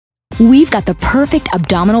We've got the perfect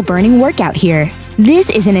abdominal burning workout here. This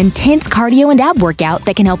is an intense cardio and ab workout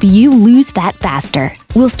that can help you lose fat faster.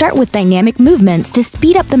 We'll start with dynamic movements to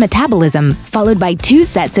speed up the metabolism, followed by 2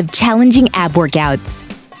 sets of challenging ab workouts.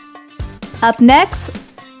 Up next,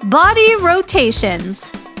 body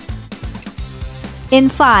rotations. In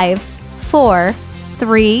 5, 4,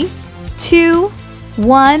 3, 2,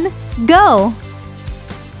 1, go!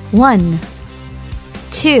 1,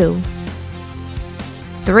 2,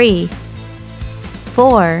 3,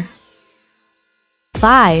 4,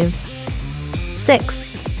 5,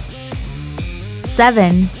 6,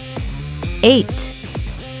 7, 8,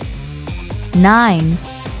 9,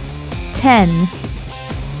 10,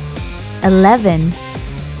 11,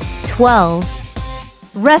 12.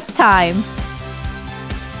 Rest time.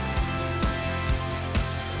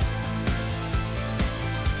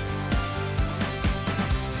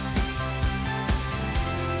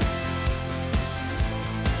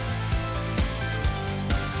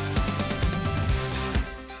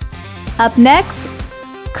 Up next,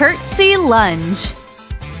 Curtsy Lunge.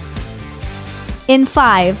 In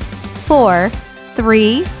 5, 4,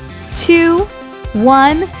 3, 2,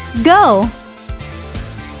 1, go!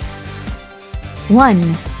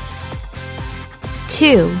 1,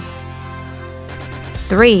 2,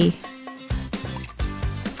 3,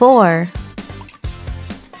 4,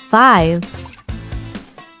 5,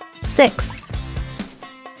 6,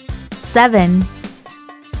 7,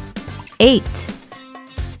 8,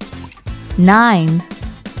 9,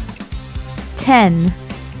 10,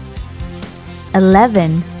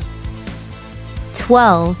 11,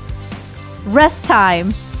 12. Rest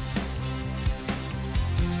time.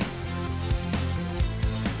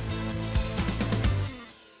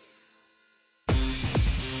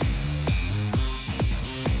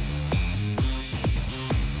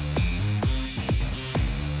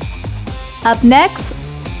 Up next,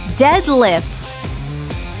 deadlifts.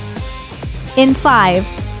 In 5,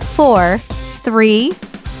 4, 3,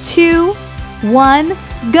 2, 1,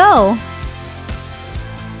 go!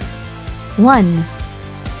 1,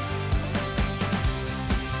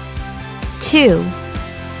 2,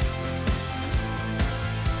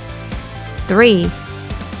 3,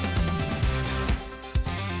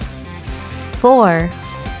 4,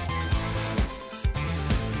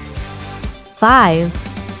 5,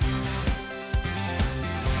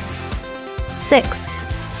 6,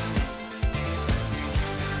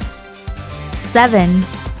 7,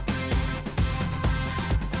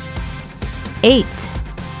 8,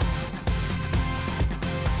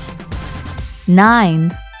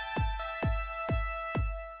 9,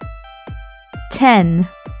 10,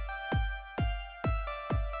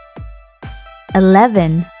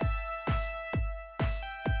 11,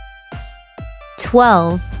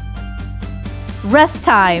 12. Rest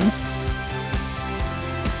time.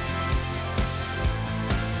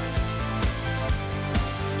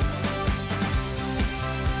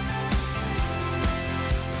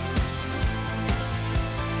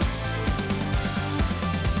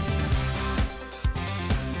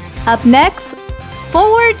 Up next,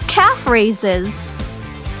 forward calf raises.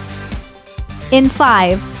 In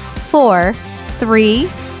 5, 4, 3,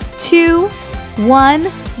 2,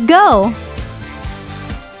 1, go!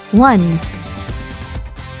 1,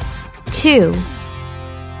 2,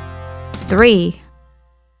 3,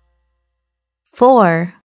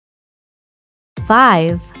 4,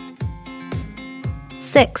 5,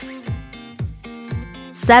 6,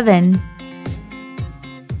 7,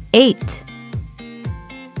 8,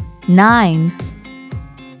 9,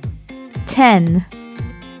 10,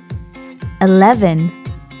 11,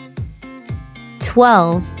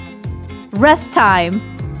 12. Rest time.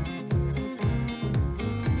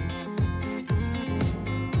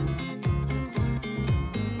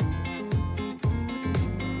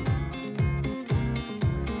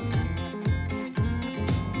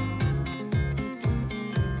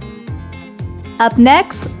 Up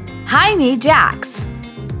next, high knee jacks.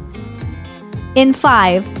 In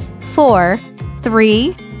 5, 4,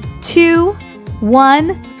 3, 2,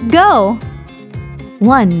 1, go!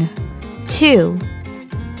 1, 2,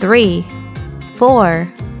 3,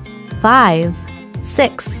 4, 5,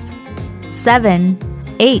 6, 7,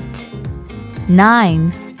 8,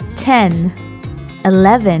 9, 10,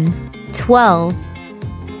 11, 12.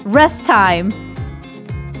 Rest time.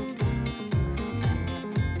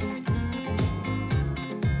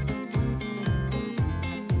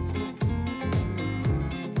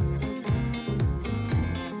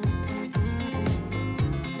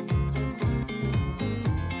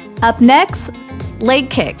 Up next,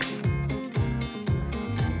 leg kicks.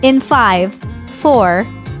 In 5, 4,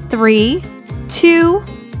 3, 2,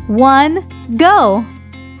 1, go!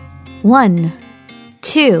 1,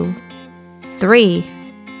 2, 3,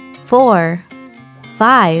 4,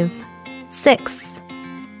 5, 6,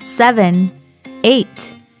 7,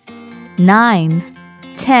 8, 9,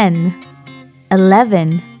 10,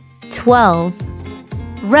 11, 12.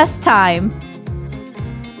 Rest time.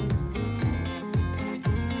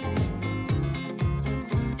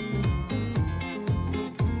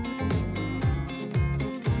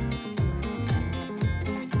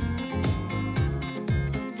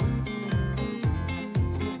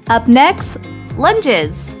 Up next,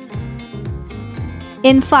 lunges.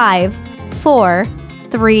 In 5, 4,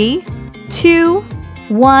 3, 2,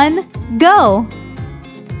 1, go.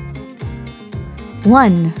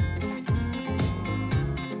 1,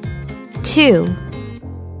 2,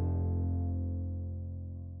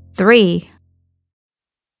 3,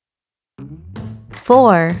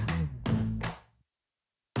 4,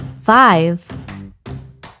 5,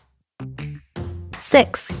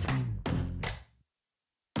 6,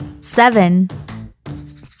 7,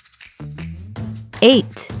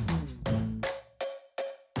 8,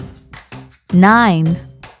 9,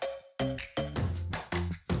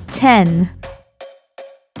 10,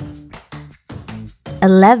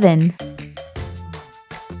 11,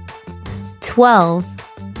 12.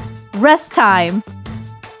 Rest time.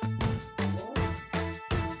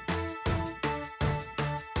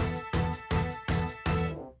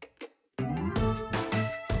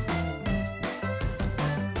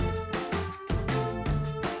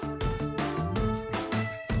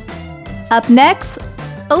 Up next,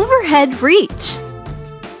 overhead reach.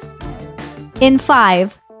 In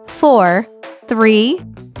 5, 4, 3,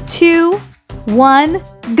 2, 1,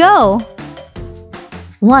 go.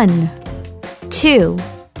 1, 2,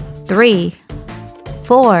 3,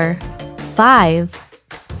 4, 5,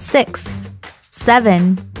 6,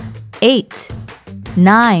 7, 8,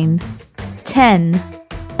 9, 10,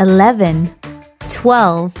 11,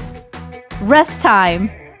 12. Rest time.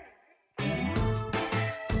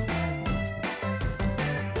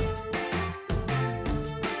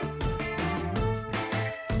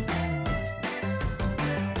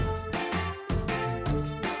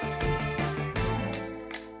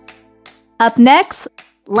 Up next,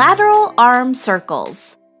 lateral arm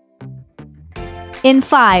circles. In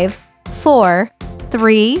 5, 4,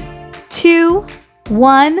 3, 2,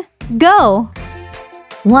 1, go.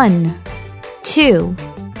 1, 2,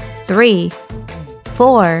 3,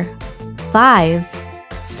 4, 5,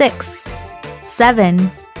 6,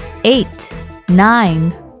 7, 8,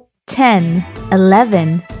 9, 10,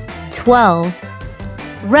 11, 12.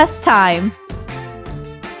 Rest time.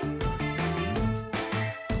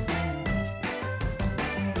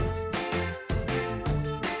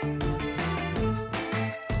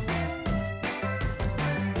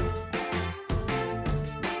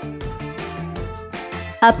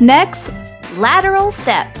 Up next, lateral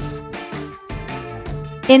steps.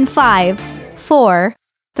 In 5, 4,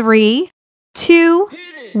 3, 2,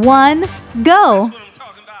 1, go.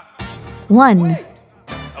 1,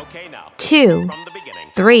 2,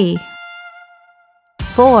 3,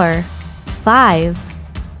 4, 5,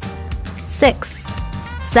 6,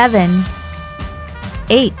 7,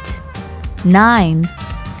 8, 9,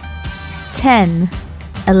 10,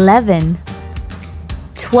 11,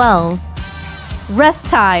 12. Rest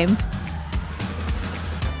time.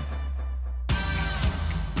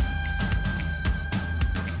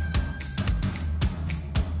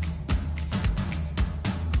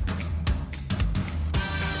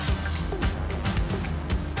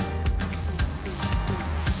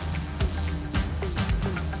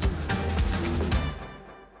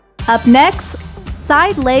 Up next,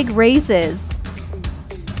 side leg raises.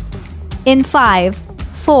 In 5,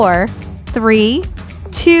 4, 3,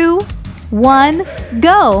 2, 1,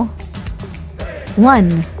 go.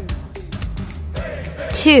 1,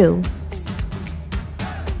 2,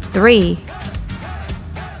 3,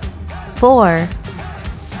 4,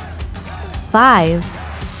 5,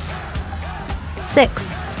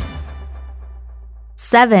 6,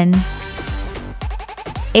 7,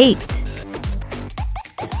 8,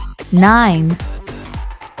 9,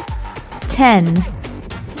 10,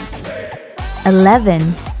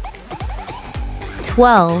 11,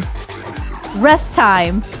 12. Rest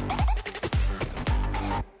time.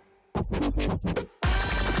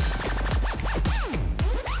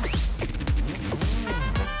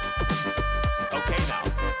 Okay, now,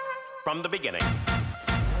 from the beginning.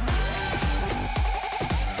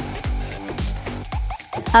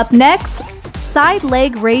 Up next, side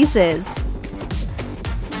leg raises.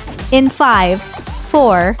 In 5,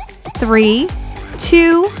 4, 3,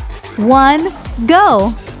 2, 1, go.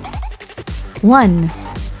 1,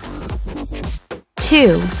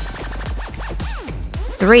 2,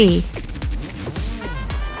 3,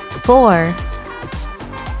 4,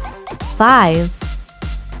 5,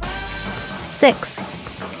 6,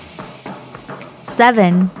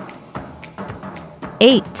 7,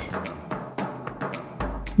 8,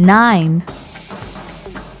 9,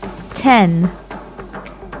 10,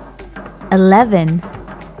 11,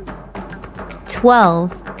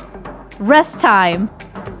 12. Rest time.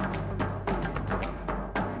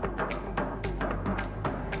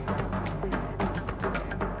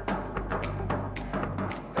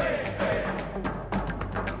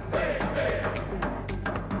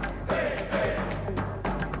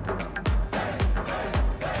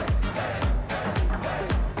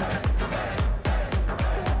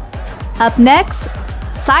 Up next,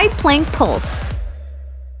 side plank pulse.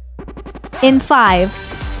 In 5,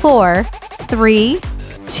 4, 3,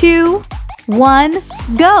 2, 1,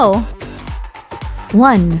 go.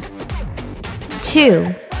 1,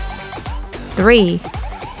 2, 3,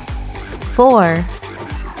 4,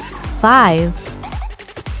 5,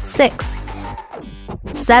 6,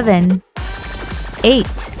 7, 8,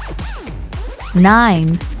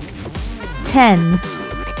 9, 10,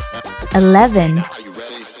 11,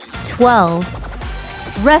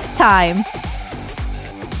 12. Rest time.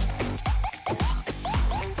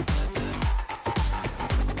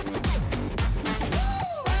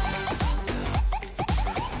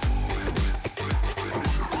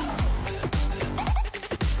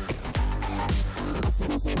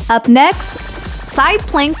 Up next, side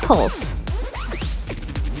plank pulse.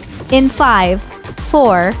 In 5,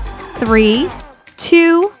 4, 3,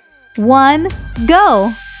 2, 1,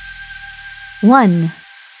 go. 1,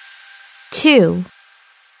 2,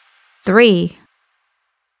 3,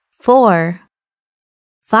 4,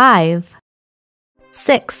 5,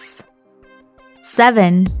 6,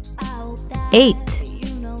 7, 8,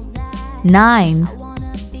 9,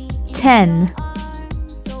 10,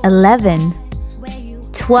 11,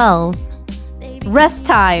 12. Rest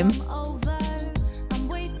time.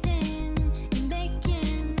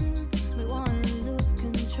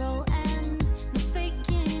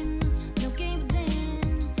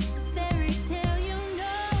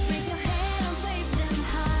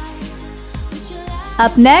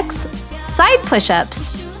 Up next, side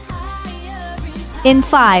push-ups. In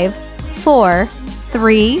 5, 4,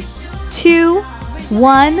 3, 2,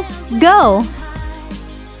 1, go.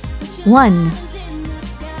 1,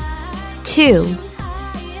 2,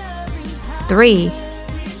 3,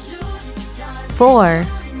 4,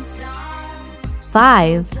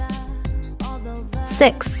 5,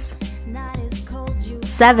 6,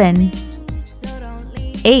 7,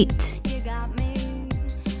 8,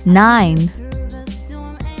 9,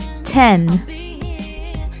 10,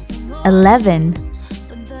 11,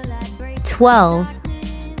 12.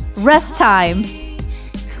 Rest time.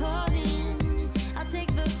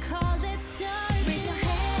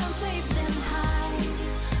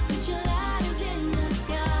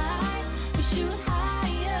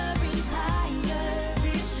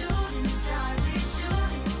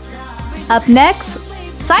 Up next,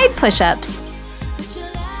 side push-ups.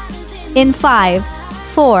 In 5,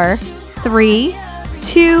 4, 3,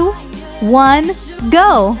 2, 1,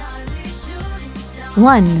 go.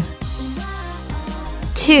 1,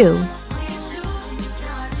 2,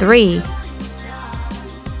 3,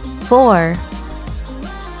 4,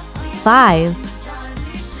 5,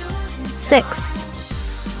 6,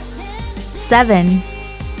 7,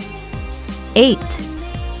 8,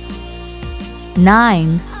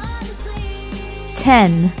 9,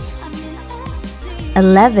 10,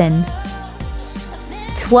 11,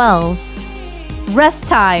 12. Rest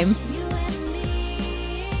time.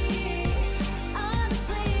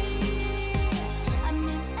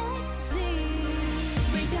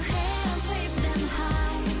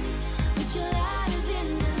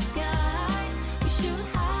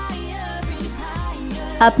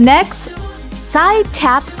 Up next, side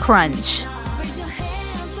tap crunch.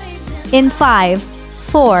 In 5,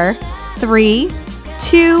 4, 3,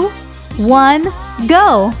 2, 1,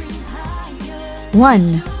 go.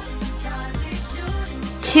 1,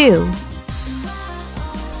 2,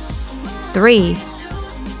 3,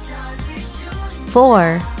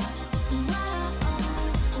 4,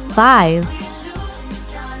 5,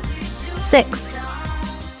 6,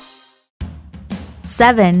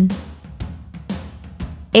 7,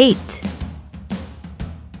 8,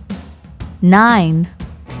 9,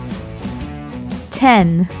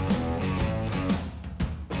 10,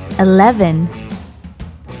 11,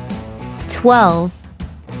 12.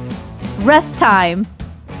 Rest time.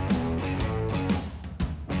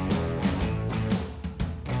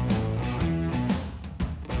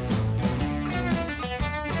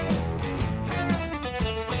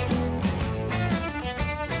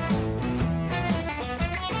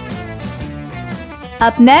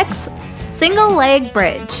 Up next, single leg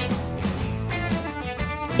bridge.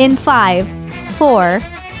 In 5, 4,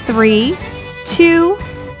 3, 2,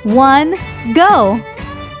 1, go!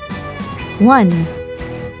 1,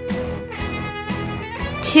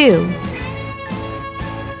 2,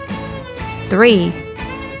 3,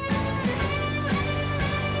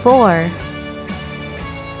 4,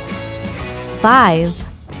 5,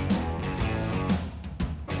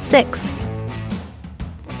 6,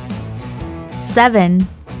 7,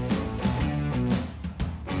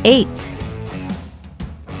 8,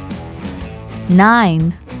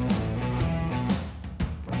 9,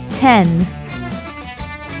 10,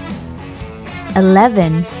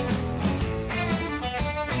 11,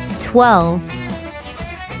 12.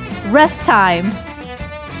 Rest time.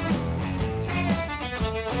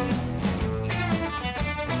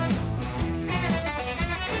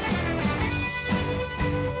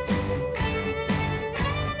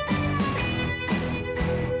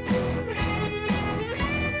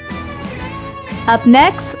 Up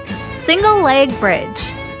next, single leg bridge.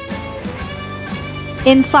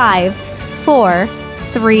 In 5, 4,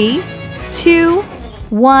 3, 2,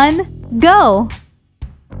 1, go!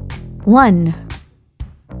 1,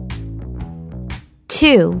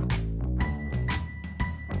 2,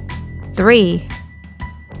 3,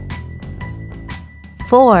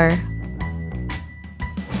 4,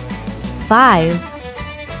 5,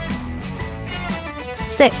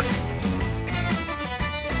 6,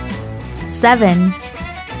 7,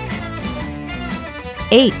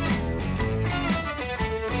 8,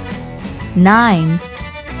 9,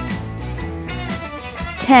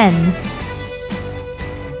 10,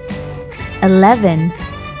 11,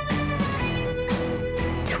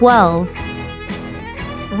 12.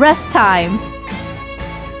 Rest time.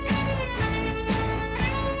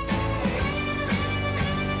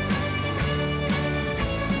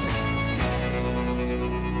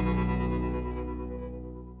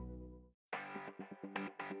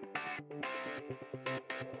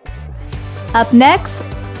 Up next,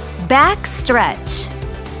 back stretch.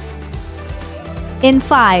 In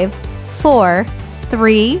 5, 4,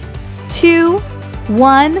 3, 2,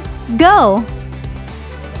 1, go!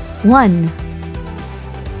 1,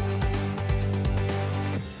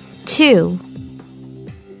 2,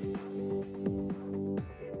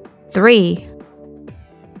 3,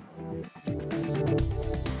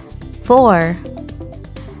 4,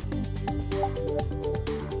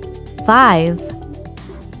 5,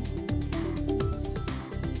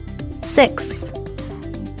 6,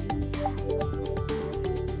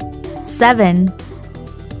 7,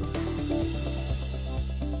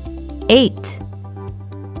 8,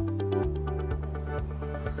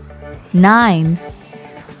 9,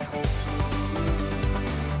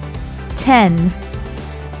 10,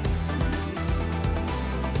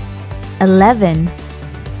 11,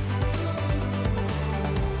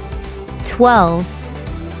 12.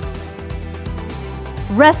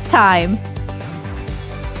 Rest time.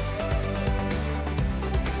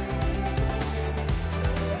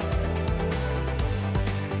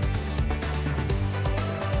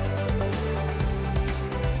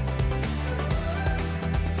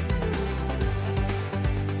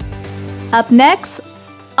 Up next,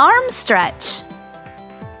 arm stretch.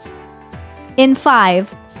 In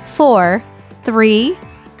 5, 4, 3,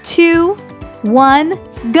 2,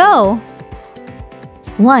 1, go!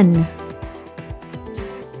 1,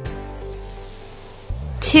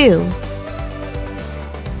 2,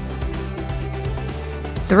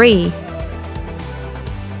 3,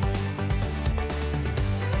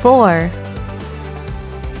 4,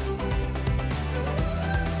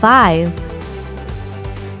 5,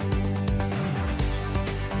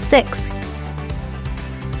 6,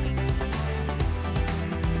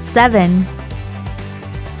 7,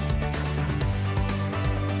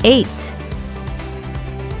 8,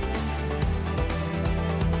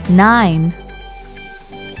 9,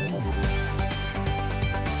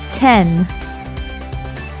 10,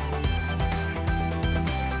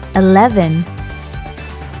 11,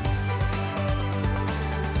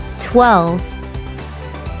 12.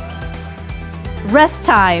 Rest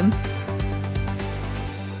time.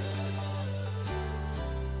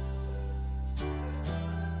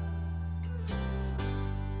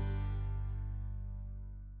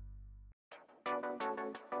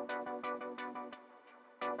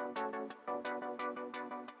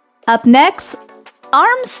 Up next,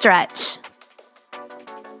 arm stretch.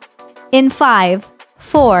 In 5,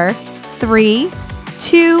 4, 3,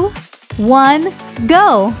 2, 1,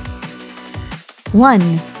 go!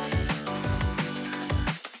 1,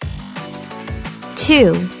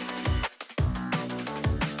 2,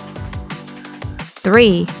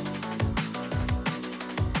 3,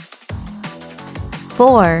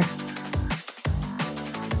 4,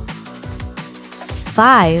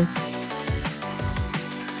 5,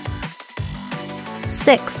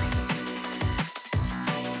 6,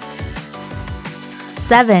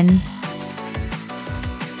 7,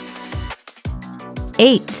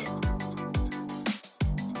 8,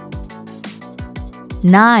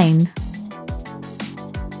 9,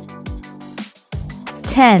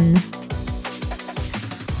 10,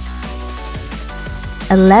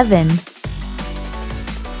 11,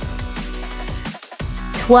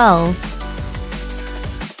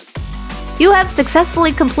 12. You have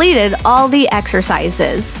successfully completed all the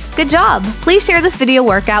exercises. Good job! Please share this video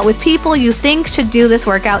workout with people you think should do this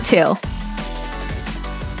workout too.